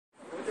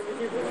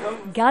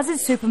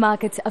Gaza's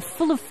supermarkets are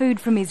full of food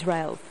from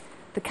Israel.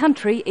 The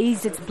country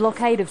eased its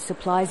blockade of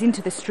supplies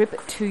into the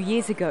Strip 2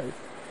 years ago.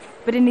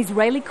 But an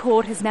Israeli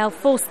court has now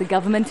forced the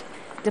government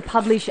to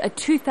publish a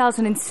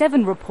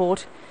 2007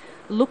 report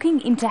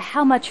looking into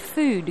how much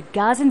food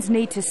Gazans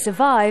need to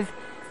survive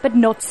but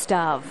not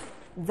starve.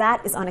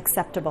 That is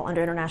unacceptable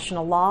under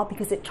international law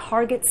because it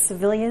targets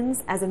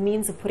civilians as a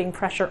means of putting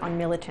pressure on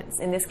militants,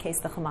 in this case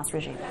the Hamas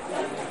regime.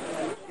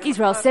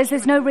 Israel says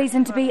there's no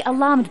reason to be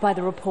alarmed by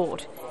the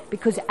report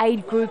because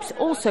aid groups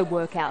also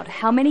work out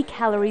how many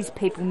calories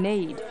people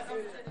need.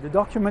 The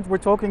document we're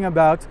talking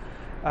about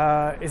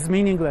is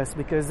meaningless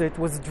because it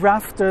was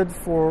drafted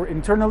for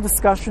internal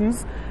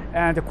discussions,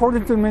 and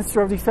according to the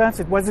Minister of Defense,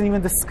 it wasn't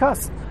even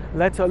discussed,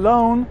 let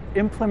alone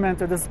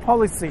implemented as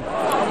policy.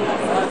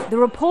 The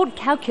report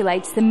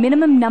calculates the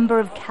minimum number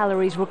of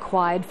calories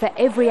required for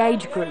every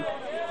age group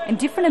and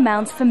different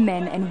amounts for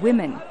men and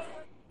women.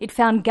 It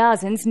found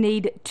Gazans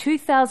need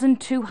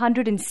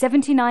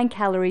 2,279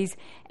 calories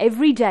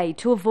every day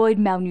to avoid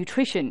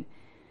malnutrition,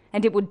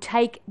 and it would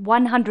take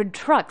 100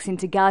 trucks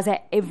into Gaza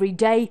every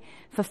day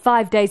for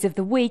 5 days of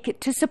the week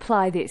to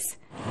supply this.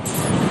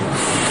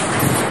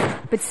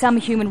 But some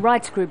human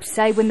rights groups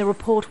say when the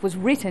report was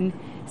written,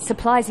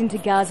 supplies into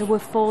Gaza were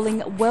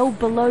falling well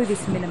below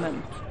this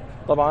minimum.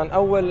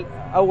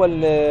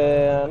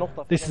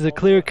 This is a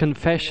clear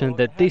confession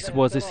that this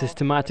was a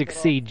systematic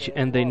siege,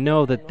 and they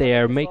know that they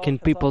are making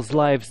people's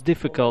lives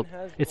difficult.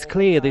 It's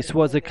clear this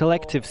was a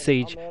collective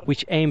siege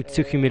which aimed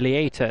to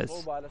humiliate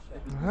us.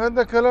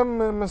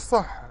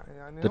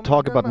 The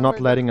talk about not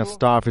letting us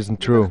starve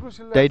isn't true.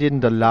 They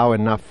didn't allow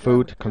enough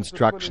food,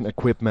 construction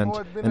equipment,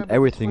 and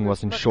everything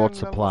was in short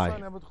supply.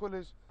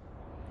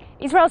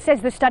 Israel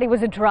says the study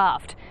was a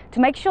draft to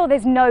make sure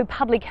there's no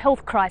public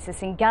health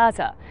crisis in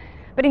Gaza.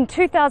 But in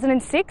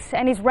 2006,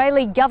 an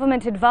Israeli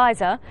government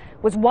advisor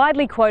was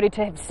widely quoted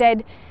to have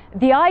said,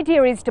 "The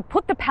idea is to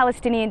put the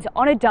Palestinians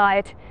on a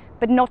diet,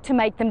 but not to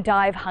make them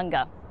die of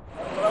hunger."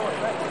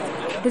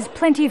 There's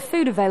plenty of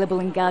food available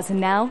in Gaza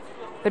now,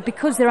 but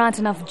because there aren't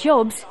enough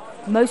jobs,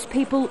 most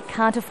people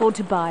can't afford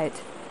to buy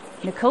it.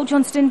 Nicole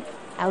Johnston,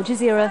 Al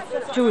Jazeera,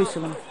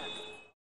 Jerusalem.